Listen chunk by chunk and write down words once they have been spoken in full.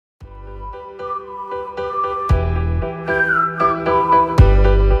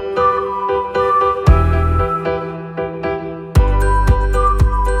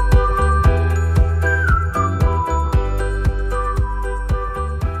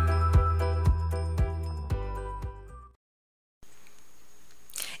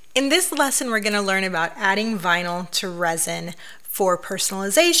In this lesson, we're going to learn about adding vinyl to resin for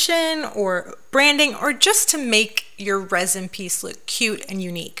personalization or branding, or just to make your resin piece look cute and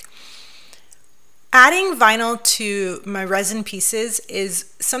unique. Adding vinyl to my resin pieces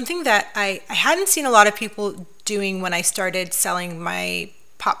is something that I hadn't seen a lot of people doing when I started selling my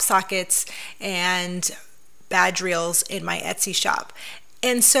pop sockets and badge reels in my Etsy shop.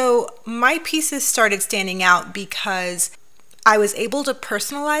 And so my pieces started standing out because I was able to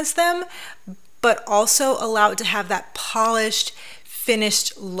personalize them, but also allow it to have that polished,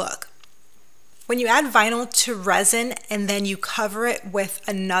 finished look. When you add vinyl to resin and then you cover it with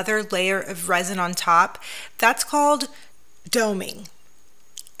another layer of resin on top, that's called doming.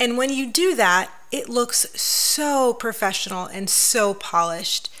 And when you do that, it looks so professional and so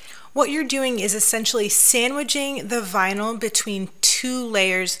polished. What you're doing is essentially sandwiching the vinyl between two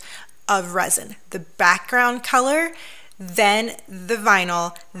layers of resin. The background color, then the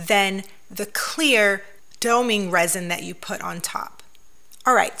vinyl, then the clear doming resin that you put on top.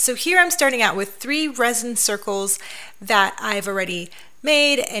 All right, so here I'm starting out with 3 resin circles that I've already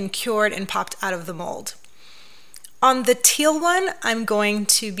made and cured and popped out of the mold. On the teal one, I'm going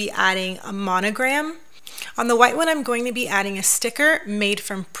to be adding a monogram. On the white one, I'm going to be adding a sticker made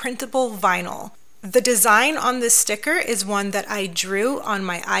from printable vinyl. The design on this sticker is one that I drew on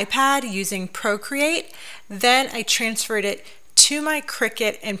my iPad using Procreate. Then I transferred it to my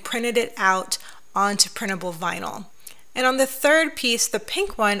Cricut and printed it out onto printable vinyl. And on the third piece, the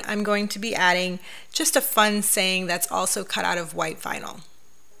pink one, I'm going to be adding just a fun saying that's also cut out of white vinyl.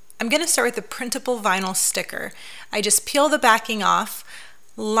 I'm going to start with the printable vinyl sticker. I just peel the backing off,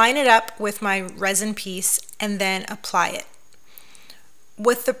 line it up with my resin piece, and then apply it.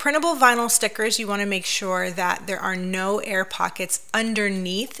 With the printable vinyl stickers, you want to make sure that there are no air pockets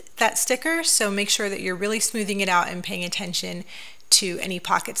underneath that sticker, so make sure that you're really smoothing it out and paying attention to any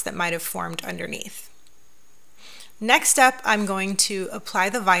pockets that might have formed underneath. Next up, I'm going to apply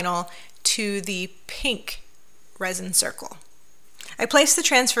the vinyl to the pink resin circle. I place the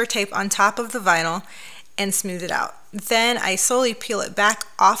transfer tape on top of the vinyl and smooth it out. Then I slowly peel it back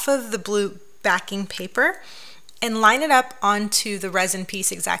off of the blue backing paper and line it up onto the resin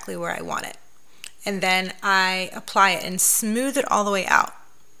piece exactly where I want it. And then I apply it and smooth it all the way out.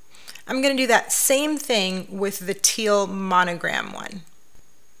 I'm going to do that same thing with the teal monogram one.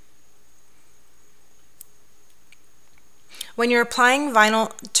 When you're applying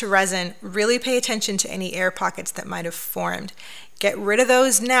vinyl to resin, really pay attention to any air pockets that might have formed. Get rid of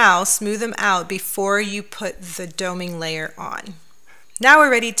those now, smooth them out before you put the doming layer on. Now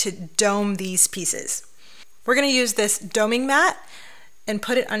we're ready to dome these pieces. We're going to use this doming mat and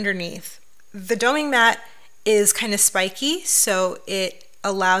put it underneath. The doming mat is kind of spiky, so it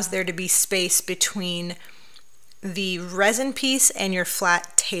allows there to be space between the resin piece and your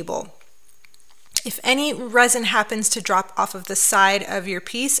flat table. If any resin happens to drop off of the side of your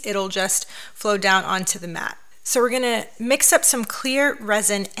piece, it'll just flow down onto the mat. So we're going to mix up some clear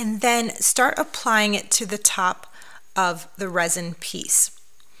resin and then start applying it to the top of the resin piece.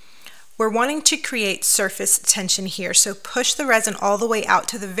 We're wanting to create surface tension here, so push the resin all the way out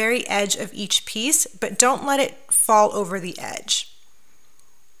to the very edge of each piece, but don't let it fall over the edge.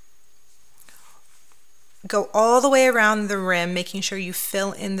 Go all the way around the rim, making sure you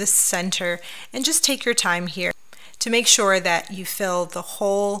fill in the center, and just take your time here to make sure that you fill the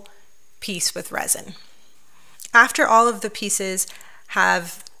whole piece with resin. After all of the pieces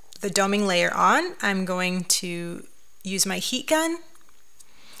have the doming layer on, I'm going to use my heat gun,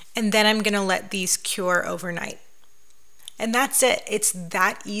 and then I'm going to let these cure overnight. And that's it. It's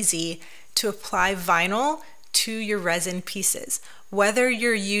that easy to apply vinyl to your resin pieces. Whether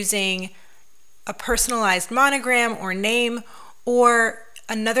you're using a personalized monogram or name or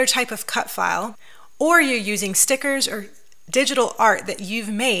another type of cut file, or you're using stickers or digital art that you've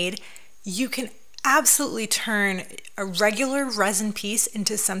made, you can absolutely turn a regular resin piece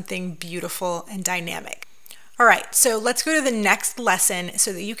into something beautiful and dynamic. All right, so let's go to the next lesson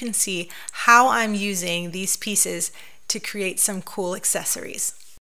so that you can see how I'm using these pieces to create some cool accessories.